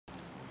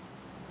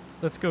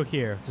let's go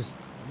here.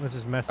 Let's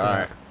just mess it All up.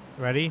 right.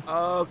 Ready?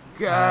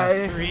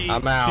 Okay. 3,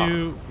 I'm out.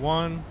 2,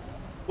 1.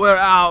 We're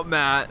out,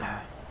 Matt.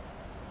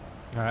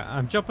 All right,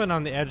 I'm jumping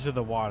on the edge of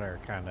the water,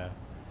 kind of.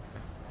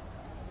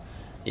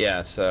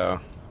 Yeah, so.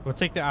 We'll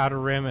take the outer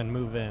rim and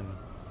move in.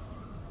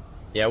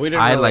 Yeah, we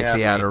didn't I really like have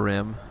the any- outer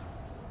rim.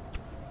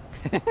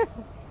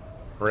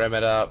 Rim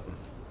it up.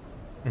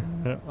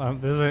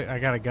 I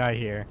got a guy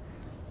here.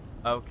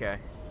 Okay.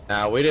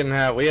 No, we didn't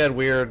have. We had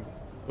weird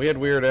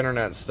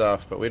internet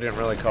stuff, but we didn't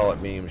really call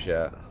it memes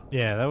yet.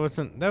 Yeah, that was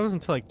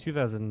until like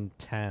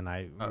 2010.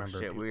 I Oh remember.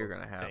 shit, we're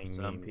gonna have saying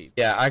some memes. people.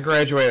 Yeah, I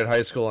graduated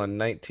high school in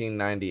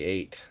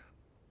 1998.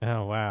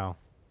 Oh wow.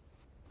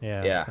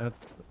 Yeah. Yeah.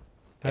 That's.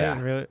 I Yeah.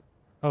 didn't really.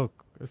 Oh,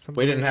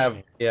 We didn't have.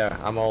 Yeah,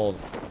 I'm old.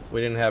 We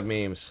didn't have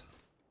memes.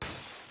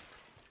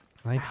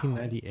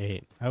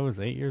 1998. I was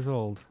 8 years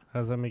old. How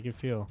does that make you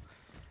feel?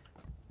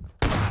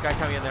 Guy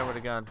coming in there with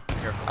a gun.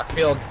 Careful. I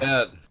feel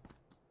dead.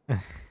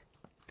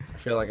 I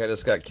feel like I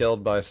just got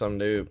killed by some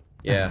noob.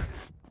 Yeah.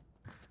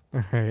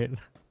 All right.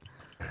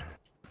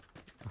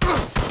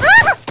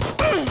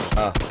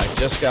 I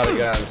just got a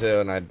gun too,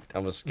 and I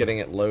was getting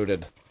it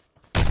loaded.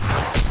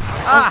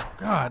 Ah!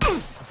 God.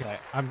 Okay,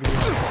 I'm gonna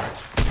be smart.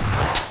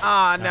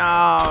 Oh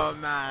no,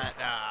 Matt.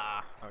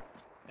 Ah.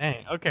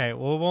 Dang. Okay.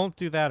 Well, we won't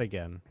do that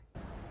again.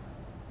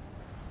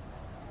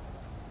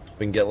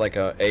 We can get like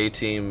a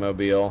A-team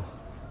mobile.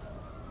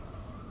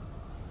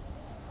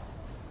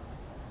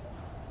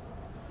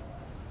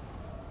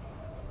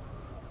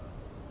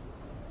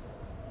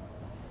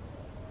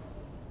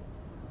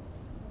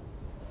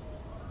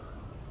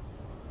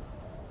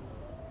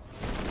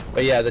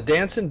 But yeah, the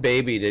Dancing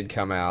Baby did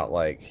come out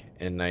like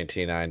in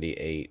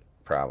 1998,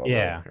 probably.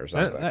 Yeah. Or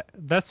something.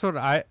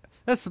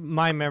 That's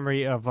my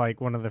memory of like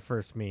one of the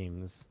first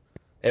memes.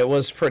 It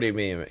was pretty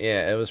meme.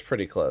 Yeah, it was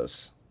pretty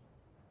close.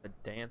 The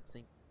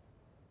dancing.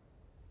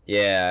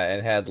 Yeah,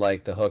 it had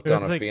like the hooked It was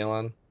on a like-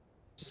 feeling.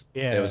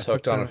 Yeah. It was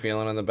hooked on a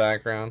feeling in the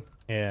background.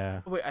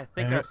 Yeah. Oh, wait, I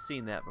think Uh-huh. I've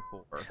seen that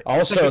before.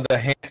 Also,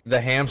 the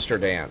hamster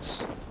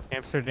dance.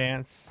 Hamster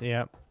dance.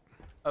 Yep.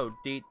 Oh,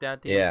 deet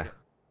that. Yeah.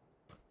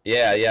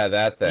 Yeah,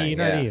 that thing.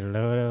 Yeah.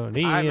 remember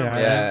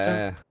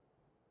Yeah.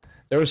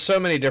 There was so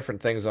many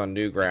different things on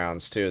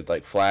Newgrounds too,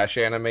 like flash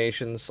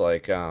animations,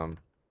 like Zio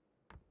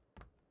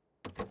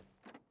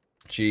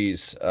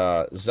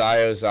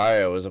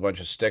was a bunch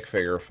of stick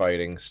figure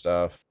fighting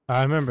stuff.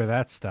 I remember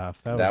that stuff.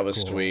 That was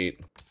was cool. sweet.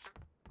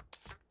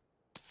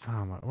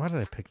 Oh my! Why did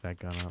I pick that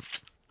gun up?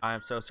 I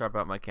am so sorry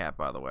about my cat,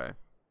 by the way.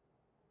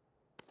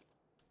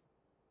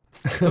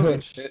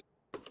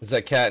 Is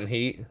that Cat in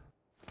Heat?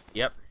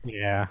 Yep.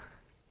 Yeah.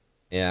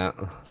 Yeah.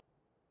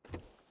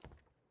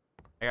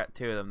 I got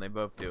two of them. They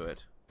both do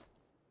it.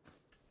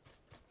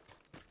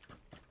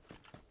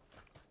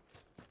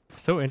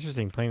 So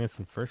interesting playing this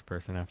in first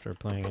person after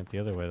playing it the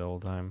other way the whole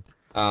time.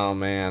 Oh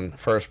man,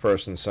 first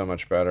person's so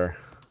much better.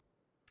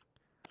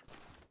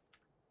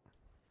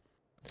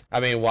 I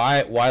mean,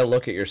 why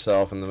look at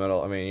yourself in the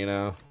middle? I mean, you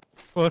know.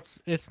 Well,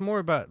 it's more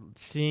about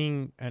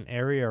seeing an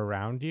area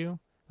around you,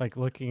 like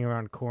looking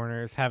around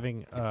corners,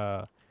 having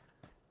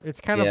it's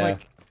kind of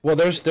like Well,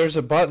 there's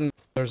a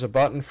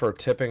button for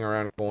tipping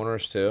around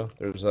corners too.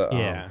 There's a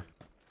yeah.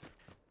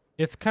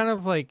 It's kind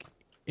of like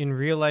in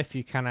real life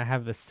you kind of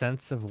have the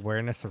sense of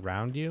awareness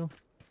around you.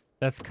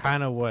 That's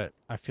kind of what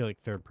I feel like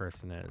third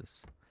person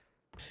is.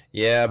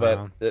 Yeah,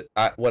 but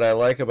what I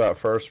like about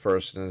first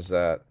person is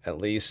that at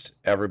least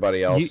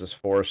everybody else is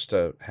forced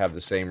to have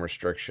the same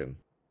restriction.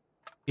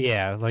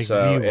 Yeah, like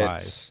So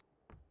view-wise.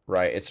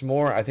 Right. It's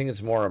more. I think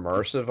it's more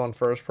immersive on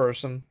first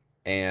person,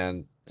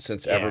 and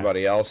since Yeah.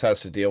 everybody else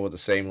has to deal with the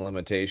same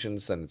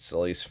limitations, then it's at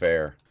least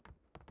fair.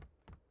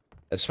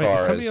 As Wait, far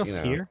is as somebody you else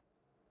know, Me. here?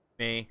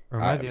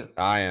 Or am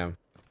I am.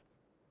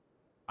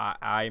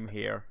 I'm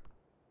here.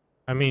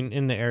 I mean,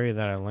 in the area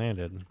that I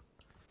landed.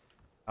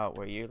 Oh,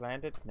 where you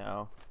landed?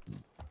 No.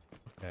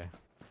 Okay.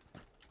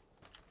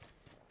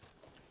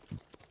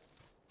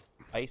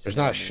 Ice There's is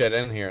not on me. shit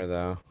in here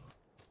though.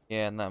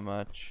 Yeah, not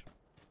much.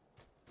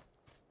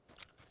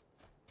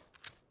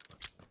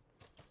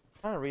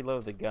 Trying to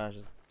reload the gun is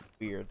just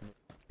weird.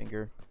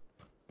 Finger.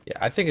 Yeah,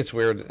 I think it's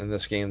weird in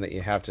this game that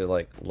you have to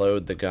like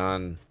load the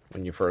gun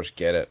when you first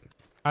get it.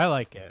 I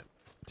like it,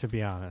 to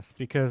be honest,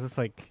 because it's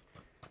like,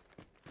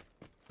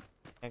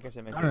 I guess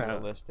it makes I it don't know.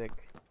 realistic.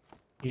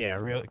 yeah,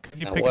 really, because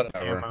you No, pick up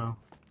whatever. ammo.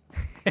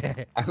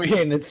 I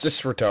mean, it's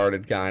just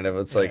retarded, kind of.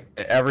 It's like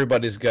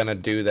everybody's gonna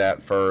do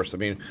that first. I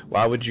mean,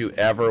 why would you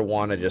ever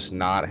want to just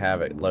not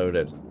have it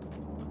loaded?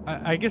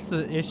 I guess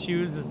the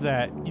issues is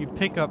that you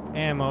pick up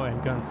ammo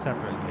and guns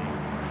separately.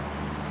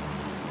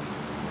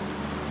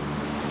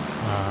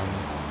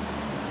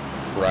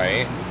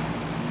 Right.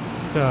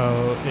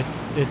 So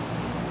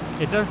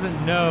it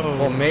doesn't know.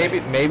 Well, maybe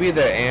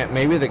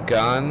the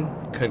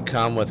gun could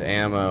come with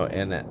ammo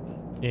in it.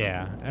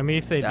 Yeah, I mean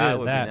if they That did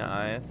would that, be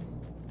nice.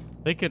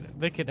 they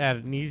could add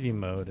an easy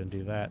mode and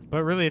do that.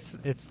 But really, it's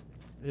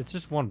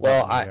just one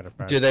Well, button you gotta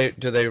press.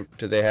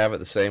 do they have it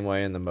the same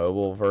way in the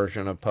mobile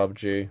version of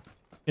PUBG?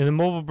 In the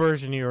mobile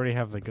version, you already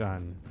have the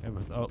gun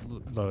with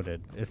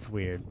loaded. It's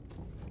weird.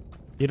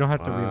 You don't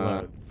have to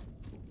reload.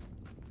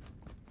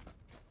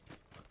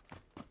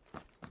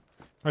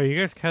 Oh, you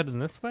guys heading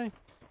this way?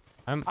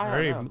 I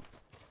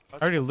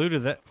already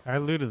looted that. I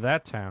looted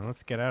that town.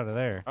 Let's get out of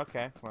there.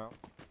 Okay, well,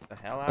 the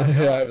hell out of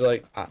Yeah, I was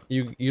like,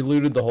 you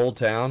looted the whole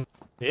town?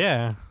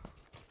 Yeah.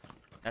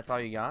 That's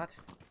all you got?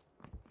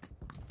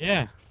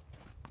 Yeah.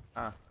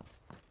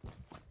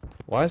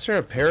 Why is there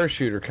a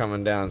parachuter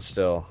coming down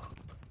still?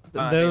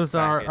 Those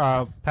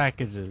are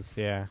packages.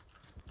 Yeah.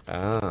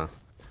 Ah.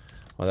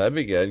 Well, that'd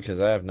be good because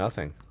I have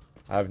nothing.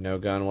 I have no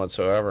gun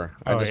whatsoever.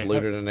 I just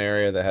looted an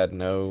area that had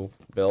no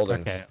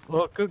buildings. Okay.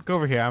 Well, go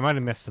over here. I might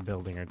have missed a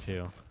building or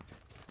two.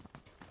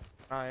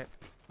 Alright.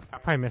 I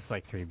probably missed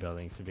like 3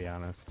 buildings, to be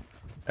honest.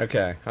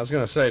 Okay. I was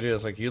gonna say, dude,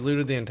 it's like you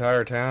looted the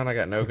entire town. I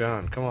got no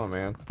gun. Come on,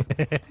 man.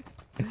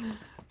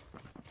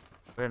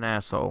 What an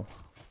asshole.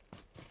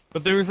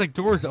 But there was like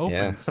doors open,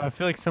 Yeah. so I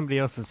feel like somebody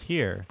else is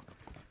here.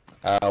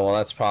 Well,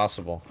 that's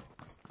possible.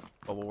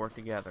 But we'll work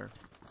together.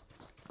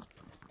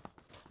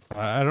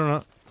 I don't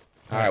know.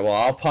 All right. Well,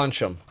 I'll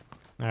punch him.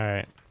 All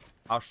right.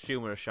 I'll shoot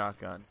him with a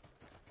shotgun.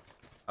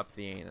 Up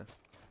the anus.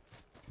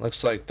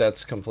 Looks like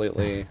that's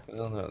completely.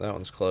 Oh, no, that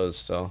one's closed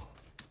still.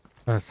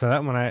 So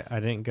that one I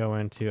didn't go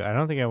into. I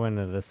don't think I went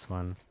into this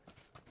one.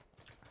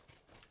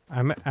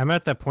 I'm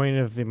at that point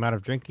of the amount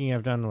of drinking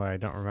I've done where I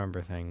don't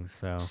remember things.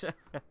 So.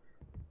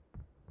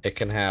 It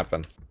can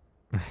happen.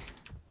 Okay.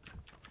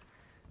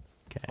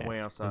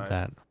 Way outside.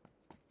 That.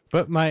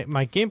 But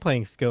my game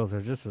playing skills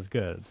are just as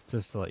good.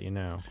 Just to let you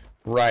know.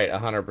 Right,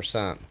 100%.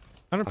 100%.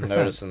 I'm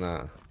noticing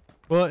that.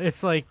 Well,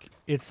 it's like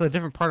it's a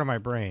different part of my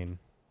brain.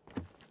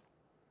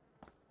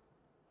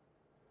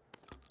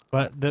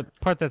 But the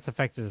part that's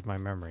affected is my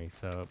memory,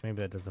 so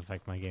maybe that does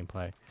affect my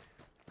gameplay.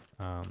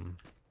 I'm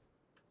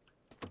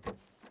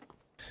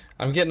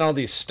getting all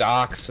these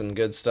stocks and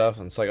good stuff,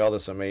 and it's like all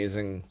this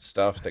amazing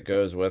stuff that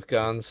goes with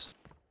guns.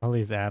 All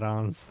these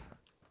add-ons.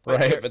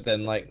 Right, but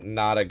then like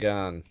not a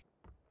gun.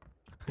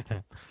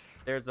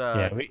 There's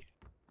a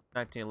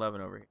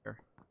 1911 over here.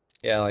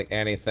 Yeah, like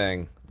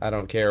anything. I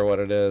don't care what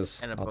it is.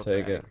 And a I'll book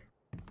take bag. it.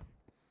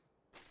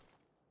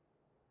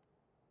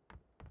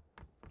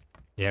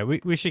 Yeah,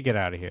 we should get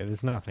out of here.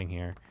 There's nothing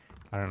here.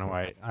 I don't know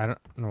why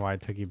I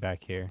took you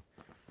back here.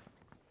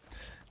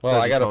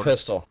 Well, I got a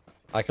pistol.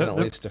 I can at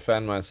least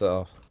defend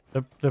myself.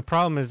 The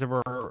problem is that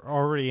we're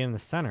already in the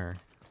center,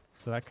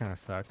 so that kind of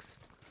sucks.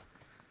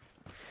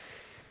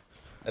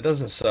 That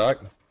doesn't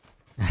suck.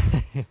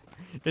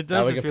 It does.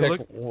 Now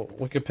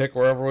we can pick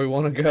wherever we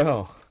want to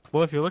go.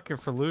 Well, if you're looking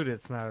for loot,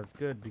 it's not as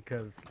good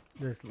because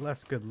there's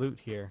less good loot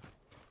here.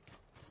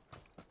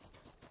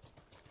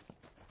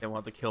 They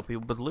want to kill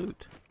people with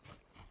loot.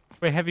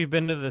 Wait, have you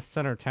been to the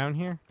center of town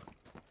here?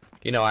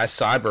 You know, I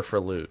cyber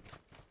for loot.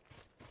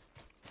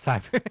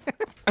 Cyber.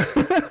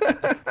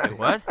 Wait,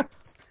 what?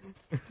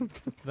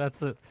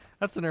 That's an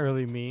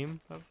early meme.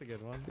 That's a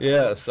good one.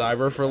 Yeah,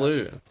 cyber for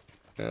loot.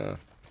 Yeah,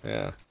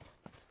 yeah.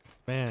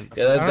 Man.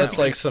 Yeah, that's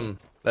like some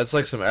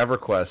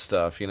EverQuest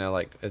stuff. You know,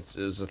 like it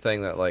was a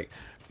thing that like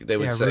they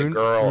would say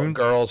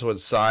girls would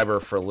cyber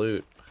for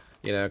loot.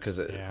 You know, because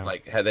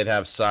like they'd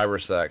have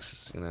cyber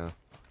sex. You know.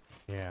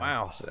 Yeah.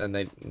 Wow.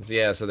 And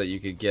so that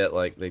you could get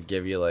like they'd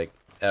give you like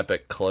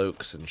epic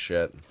cloaks and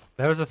shit.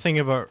 That was the thing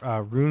about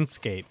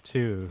RuneScape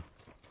too.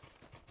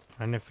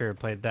 I don't know if you ever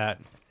played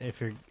that.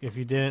 If you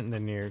didn't,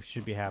 then you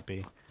should be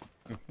happy.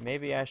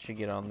 Maybe I should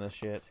get on this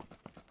shit.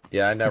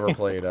 Yeah, I never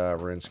played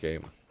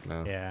RuneScape.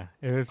 No. Yeah,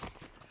 it was.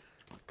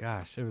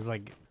 Gosh, it was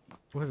like,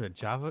 what was it,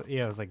 Java?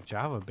 Yeah, it was like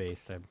Java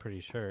based. I'm pretty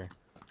sure.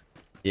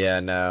 Yeah,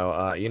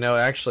 no. You know,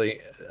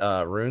 actually,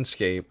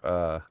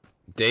 RuneScape.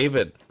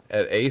 David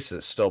at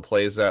Aces still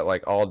plays that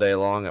like all day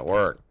long at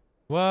work.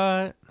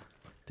 What?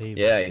 David.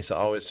 Yeah, he's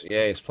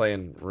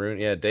playing Rune.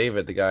 Yeah,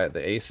 David, the guy,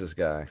 the Aces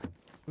guy.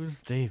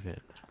 Who's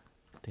David?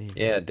 David.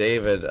 Yeah,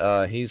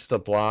 David. He's the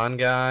blonde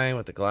guy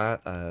with the glass.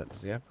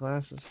 Does he have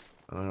glasses?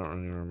 I don't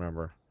even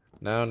remember.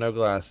 No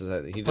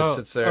glasses. He just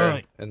sits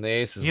there in the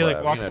Aces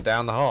lab, you know,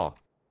 down the hall.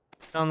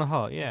 Down the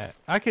hall, yeah.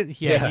 I could.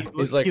 Yeah,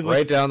 he's like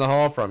right down the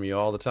hall from you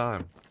all the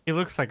time. He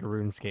looks like a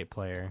RuneScape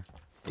player.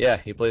 Yeah,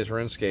 he plays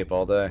RuneScape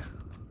all day.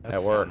 That's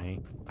at work.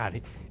 Funny.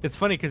 God, it's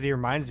funny because he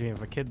reminds me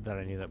of a kid that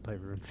I knew that played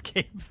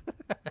RuneScape.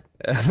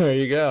 There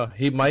you go.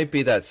 He might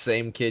be that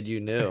same kid you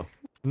knew.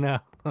 No,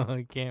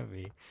 it can't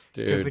be.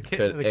 Dude,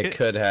 it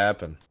could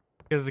happen.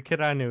 Because the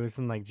kid I knew was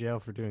in like jail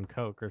for doing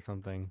coke or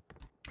something.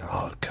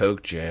 Oh,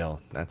 coke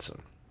jail. That's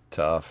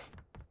tough.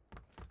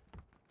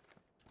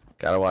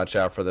 Gotta watch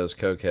out for those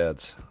coke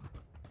heads.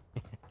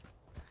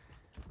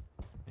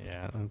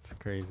 Yeah, that's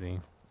crazy.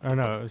 Oh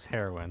no, it was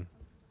heroin.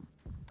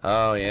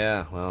 Oh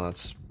yeah, well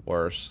that's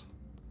worse.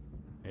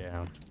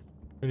 Yeah,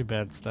 pretty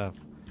bad stuff.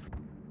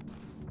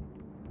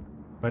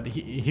 But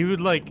he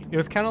would like, it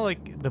was kind of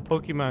like the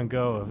Pokemon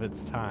Go of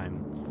its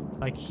time.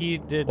 Like he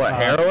did. What,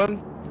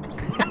 heroin?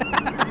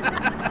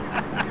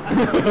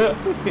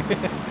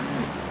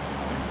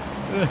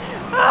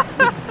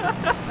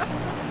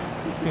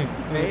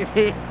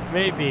 Maybe.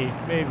 Maybe.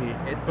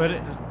 It's But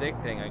just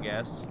addicting, I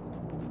guess.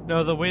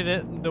 no, the way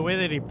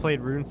that he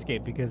played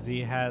RuneScape, because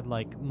he had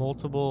like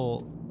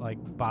multiple like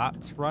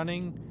bots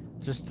running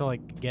just to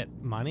like get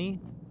money,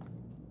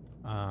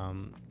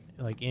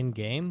 like in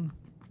game.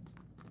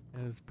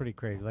 It was pretty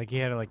crazy. Like he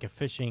had like a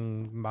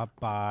fishing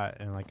bot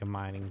and like a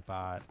mining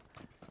bot.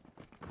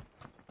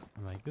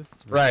 I'm like, this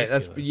is Right.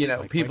 ridiculous. That's, you know,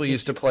 like, people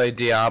used to play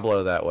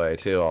Diablo that way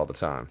too all the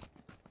time.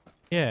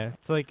 Yeah,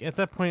 it's like at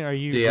that point, are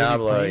you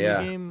Diablo? really playing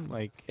Yeah. the game?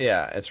 Like,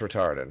 yeah, it's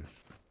retarded.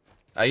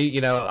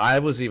 I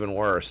was even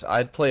worse.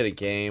 I'd played a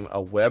game,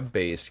 a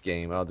web-based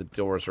game. Oh, the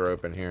doors are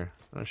open here.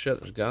 Oh shit,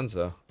 there's guns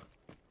though.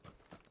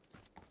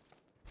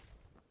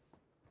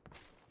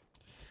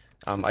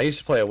 I used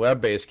to play a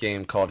web-based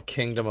game called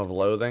Kingdom of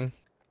Loathing.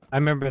 I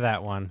remember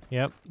that one.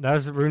 Yep, that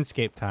was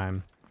RuneScape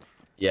time.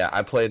 Yeah,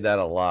 I played that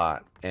a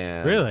lot.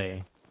 And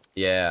Really?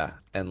 yeah,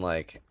 and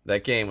like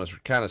that game was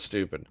kind of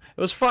stupid.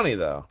 It was funny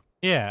though.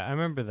 Yeah, I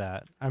remember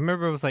that. I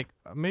remember it was like,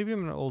 maybe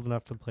I'm not old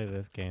enough to play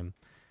this game.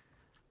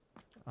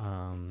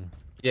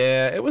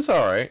 Yeah, it was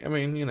all right. I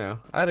mean, you know,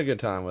 I had a good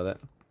time with it.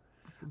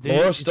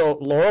 Did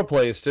Laura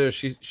plays too.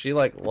 She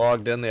like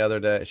logged in the other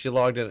day. She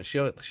logged in.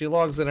 She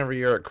logs in every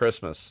year at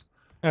Christmas.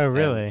 Oh,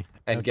 really?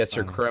 And That's gets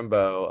funny. her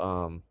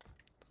Crimbo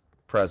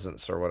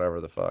presents or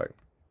whatever the fuck.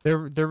 They're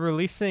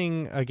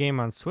releasing a game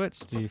on Switch.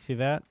 Did you see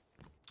that?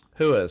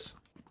 Who is?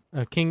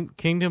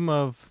 Kingdom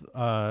of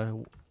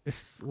Westworld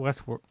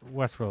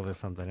or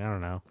something. I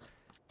don't know.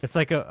 It's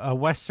like a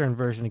Western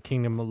version of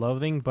Kingdom of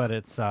Loathing, but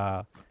it's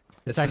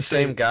It's the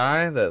same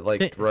guy that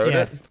like wrote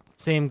yes, it.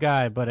 Same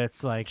guy, but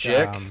it's like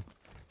Jick?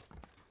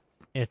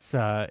 it's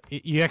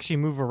you actually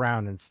move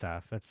around and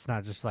stuff. It's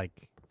not just like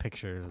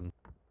pictures and.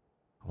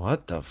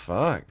 What the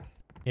fuck?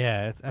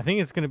 Yeah, I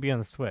think it's gonna be on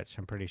the Switch.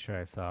 I'm pretty sure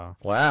I saw.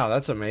 Wow,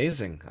 that's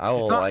amazing. I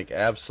will like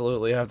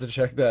absolutely have to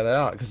check that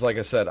out because, like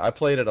I said, I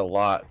played it a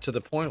lot to the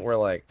point where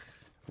like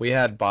we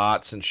had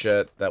bots and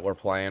shit that were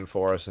playing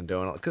for us and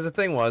doing it. Because the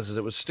thing was, is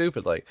it was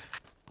stupid. Like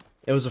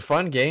it was a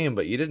fun game,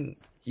 but you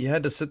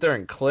had to sit there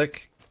and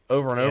click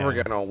over and over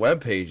again on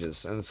web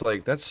pages, and it's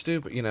like that's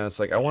stupid. You know, it's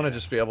like I want to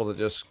just be able to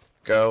just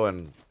go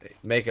and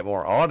make it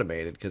more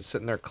automated because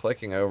sitting there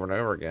clicking over and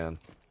over again.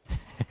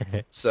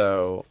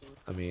 So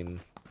I mean.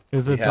 We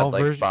had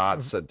like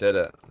bots that did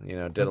it, you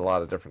know, did a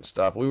lot of different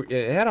stuff.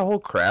 It had a whole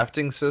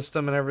crafting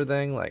system and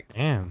everything. Like,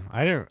 damn,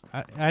 I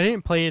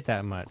didn't play it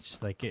that much.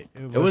 Like it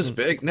was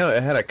big. No,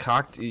 it had a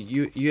cocktail.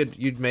 You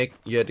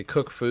had to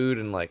cook food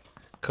and like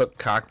cook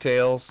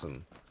cocktails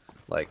and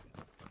like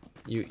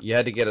you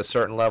had to get a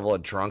certain level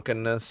of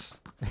drunkenness.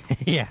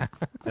 Yeah,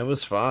 it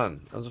was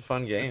fun. It was a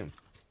fun game.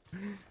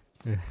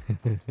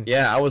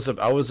 Yeah, I was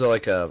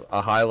like a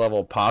high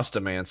level pasta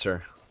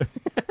mancer.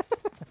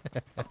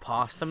 A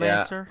pasta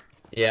mancer?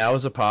 Yeah, I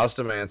was a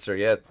pasta mancer.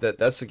 Yeah,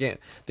 that's the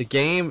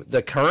game.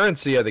 The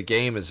currency of the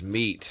game is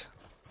meat.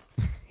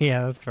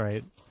 Yeah, that's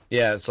right.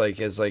 Yeah, it's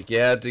like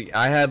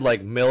I had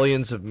like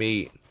millions of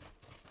meat.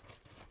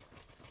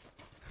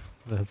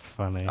 That's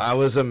funny. I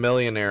was a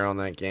millionaire on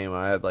that game.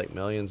 I had like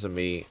millions of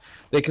meat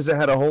because it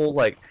had a whole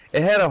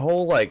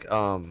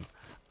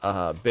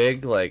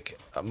big like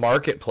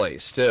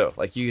marketplace too.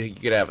 Like you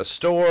could have a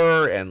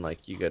store and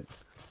like you could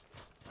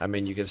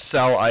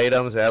sell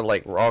items. It had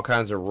like all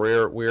kinds of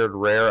weird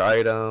rare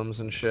items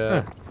and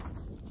shit. Huh.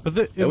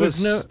 But it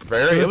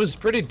was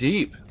pretty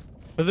deep.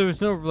 But there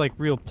was no like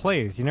real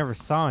players. You never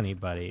saw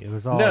anybody. It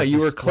was all no. You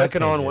just were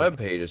clicking on pages. web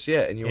pages,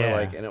 yeah, and you were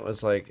like, and it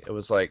was like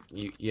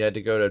you had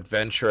to go to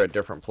adventure at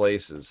different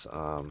places.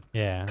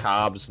 Yeah.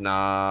 Cobb's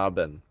Knob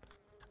and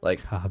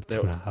like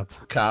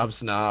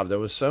Cobb's Knob. There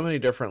was so many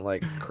different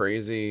like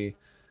crazy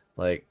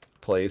like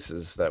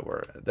places that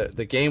were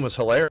the game was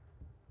hilarious.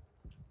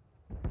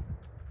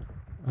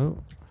 Oh.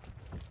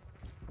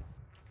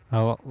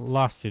 I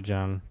lost you,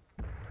 John.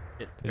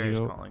 Barry's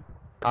calling.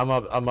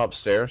 I'm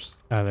upstairs.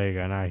 Oh, there you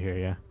go. Now I hear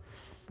you.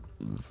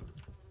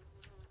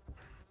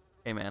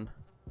 Hey, man.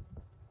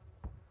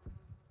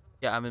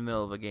 Yeah, I'm in the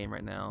middle of a game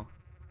right now.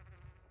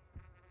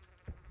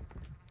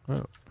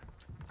 Oh.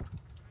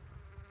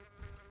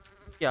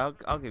 Yeah,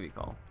 I'll give you a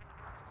call.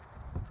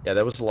 Yeah,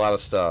 there was a lot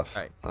of stuff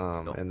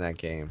cool. in that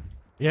game.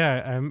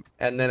 Yeah,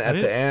 and then at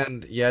the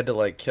end, you had to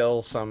like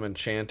kill some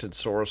enchanted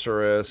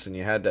sorceress, and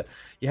you had to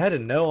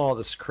know all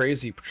this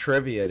crazy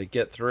trivia to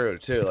get through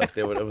too. Like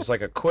it was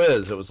like a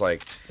quiz. It was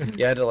like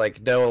you had to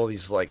like know all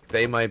these like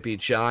 "They Might Be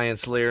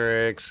Giants"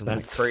 lyrics and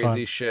like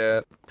crazy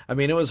shit. I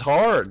mean, it was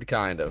hard,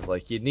 kind of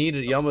like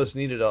you almost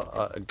needed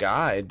a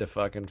guide to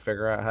fucking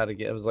figure out how to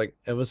get.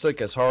 It was like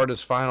as hard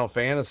as Final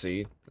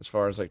Fantasy as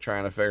far as like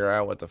trying to figure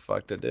out what the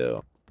fuck to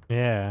do.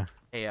 Yeah.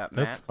 Hey, Matt.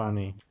 That's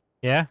funny.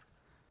 Yeah.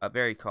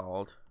 Barry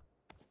called.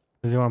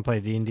 Does he want to play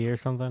D&D or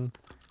something?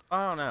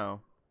 I don't know.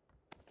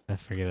 I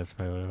forget that's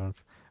probably what he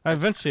wants.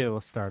 Eventually it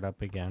will start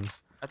up again.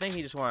 I think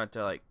he just wanted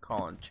to like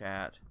call and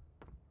chat.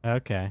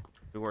 Okay.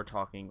 We were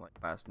talking like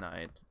last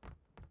night.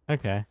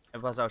 Okay.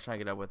 And plus I was trying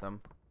to get up with him.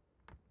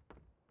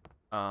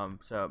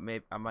 So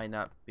maybe I might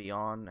not be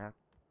on after.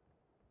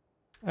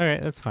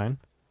 Alright, that's fine.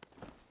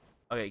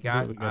 Okay,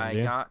 guys,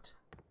 I got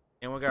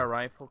And we got a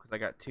rifle because I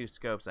got 2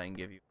 scopes I can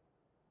give you.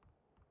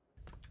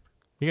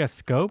 You got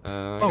scopes?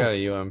 I got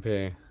a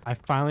UMP. I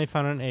finally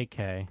found an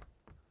AK.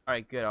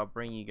 Alright, good. I'll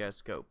bring you guys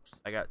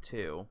scopes. I got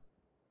 2.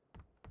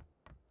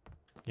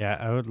 Yeah,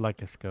 I would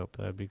like a scope.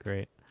 That would be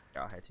great.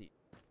 I'll head to you.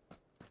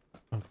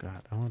 Oh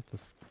god, I want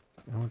this.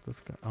 I want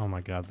this. Oh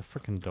my god, the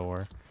freaking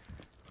door.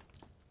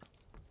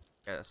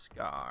 Got a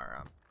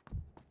scar.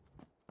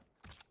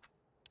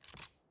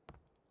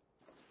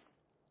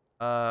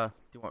 Do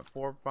you want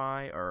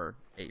 4x or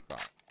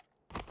 8x?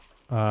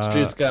 This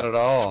dude's got it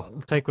all.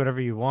 Take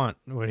whatever you want.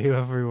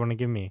 Whatever you want to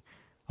give me.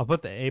 I'll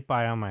put the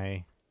 8x on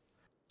my.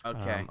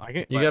 Okay.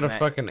 You got a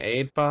fucking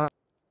 8x?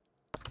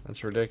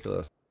 That's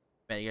ridiculous.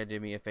 Man, you gotta do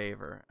me a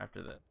favor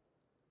after that.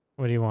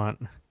 What do you want?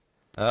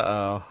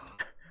 Uh-oh.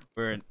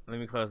 Let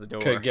me close the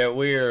door. Could get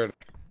weird.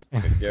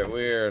 Could get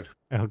weird.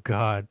 Oh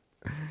god.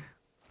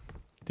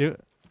 Dude.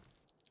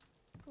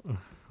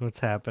 What's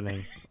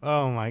happening?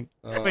 Oh my.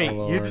 Oh, wait,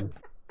 Lord.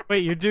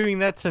 you're doing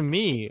that to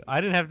me.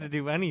 I didn't have to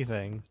do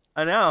anything.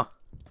 I know.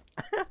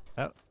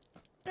 Oh.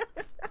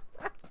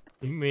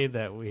 You made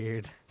that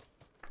weird.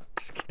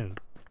 Just kidding.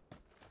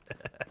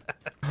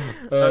 I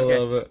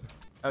love it.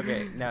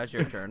 Okay, now it's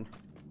your turn.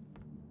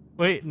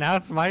 Wait, now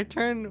it's my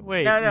turn?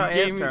 Wait. No,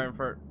 it's turn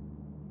for.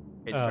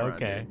 It's turn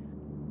okay.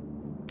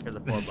 Here's a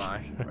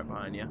 4x right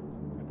behind you.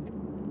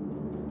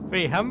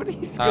 Wait, how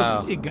many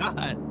scopes you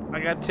got? I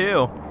got 2.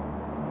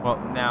 Well,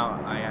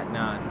 now I got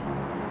none.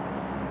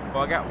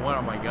 Well, I got 1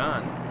 on my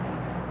gun.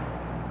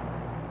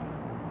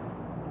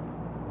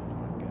 Oh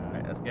my god.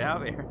 Alright, let's get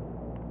out of here.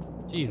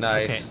 Jeez.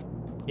 Nice.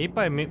 Okay.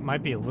 8x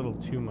might be a little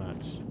too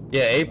much.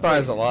 Yeah, 8x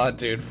is a lot,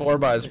 dude.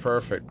 4x is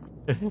perfect.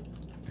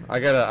 I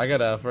got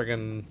a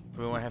freaking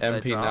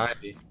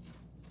MP90.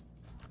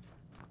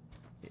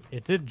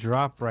 It did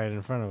drop right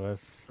in front of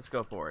us. Let's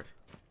go for it.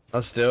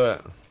 Let's do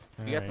it.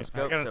 You got some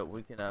scopes so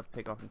we can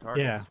pick off some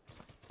targets. Yeah.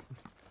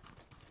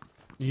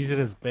 Use it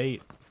as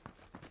bait.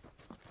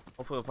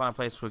 Hopefully we'll find a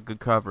place with good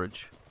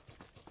coverage.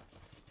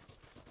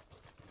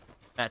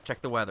 Matt,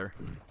 check the weather.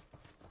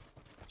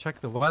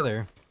 Check the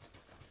weather.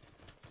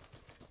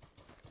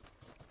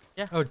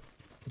 Yeah. Oh,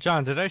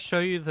 John, did I show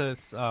you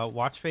this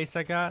watch face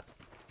I got?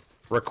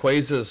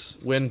 Rayquaza's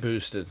wind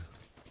boosted.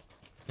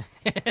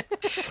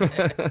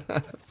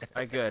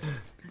 Alright, good.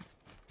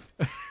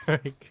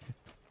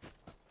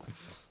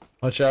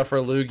 Watch out for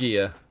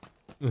Lugia.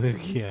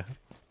 Lugia.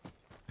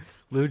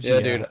 Lugia. Yeah,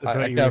 dude.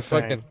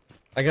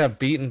 I got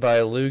beaten by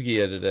a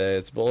Lugia today.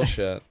 It's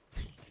bullshit.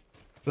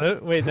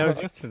 Wait, that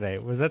was yesterday.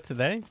 Was that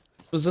today?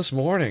 It was this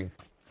morning.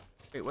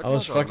 Wait, what I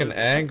was fucking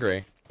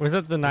angry. Was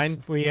that the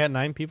 9? We had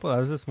 9 people. That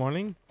was this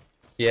morning.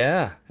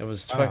 Yeah, it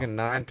was fucking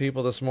 9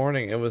 people this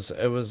morning. It was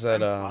at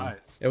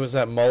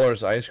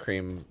Muller's ice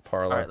cream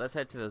parlor. Alright, let's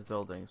head to those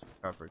buildings for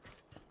coverage.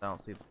 I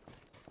don't see them.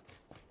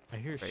 I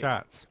hear Crate.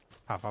 shots.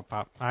 Pop, pop,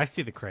 pop. I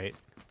see the crate.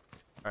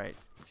 Alright.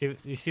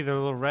 You see the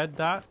little red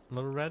dot?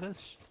 Little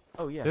reddish?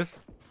 Oh, yeah.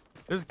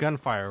 There's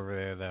gunfire over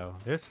there, though.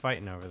 There's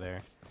fighting over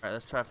there. Alright,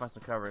 let's try to find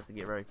some cover to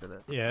get ready for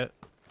this. Yeah.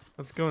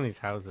 Let's go in these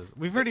houses.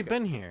 We've already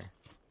been here.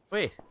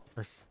 Wait.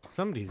 Or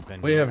somebody's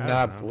been We here. have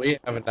not. We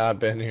have not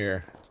been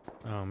here.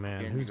 Oh,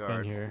 man. Get Who's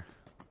guard. been here?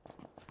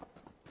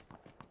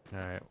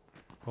 Alright.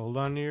 Hold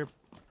on to your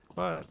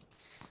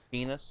butts.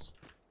 Venus.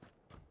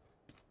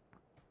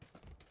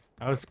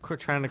 I was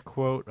trying to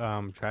quote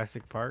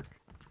Jurassic Park.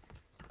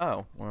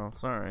 Oh, well,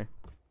 sorry.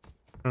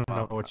 I don't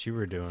know what you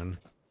were doing.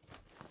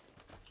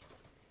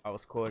 I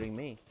was quoting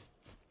me.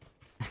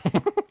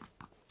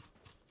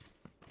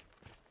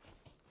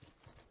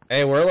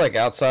 Hey, we're like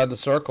outside the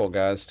circle,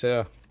 guys,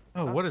 too.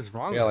 Oh, what is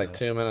wrong We got with like us?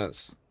 2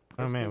 minutes.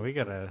 Oh man,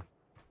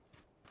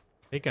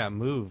 it got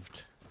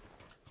moved.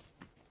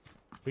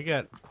 We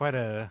got quite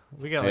a.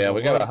 We got. Like Yeah,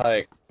 we got a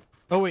hike.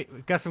 Oh wait, we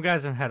got some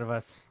guys ahead of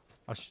us.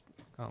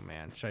 Oh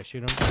man, should I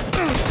shoot him?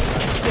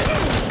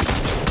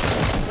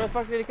 Where the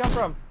fuck did he come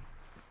from?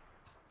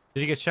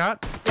 Did he get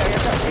shot? Yeah, I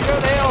got shot. He's over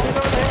the hill. He's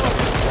over the hill.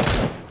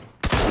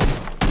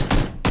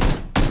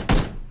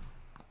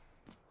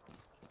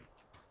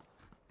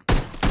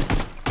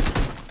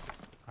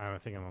 I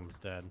think I'm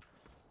almost dead.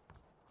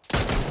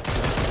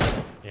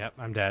 Yep,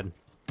 I'm dead.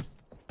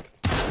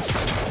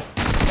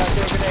 Got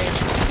through a grenade.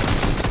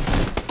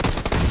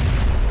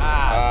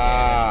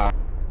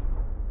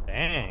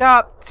 Dang.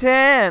 Top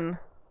 10.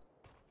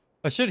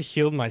 I should have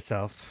healed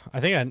myself.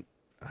 I think I.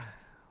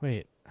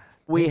 Wait.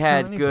 We Didn't kill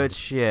had anybody. good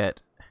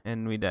shit,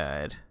 and we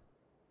died.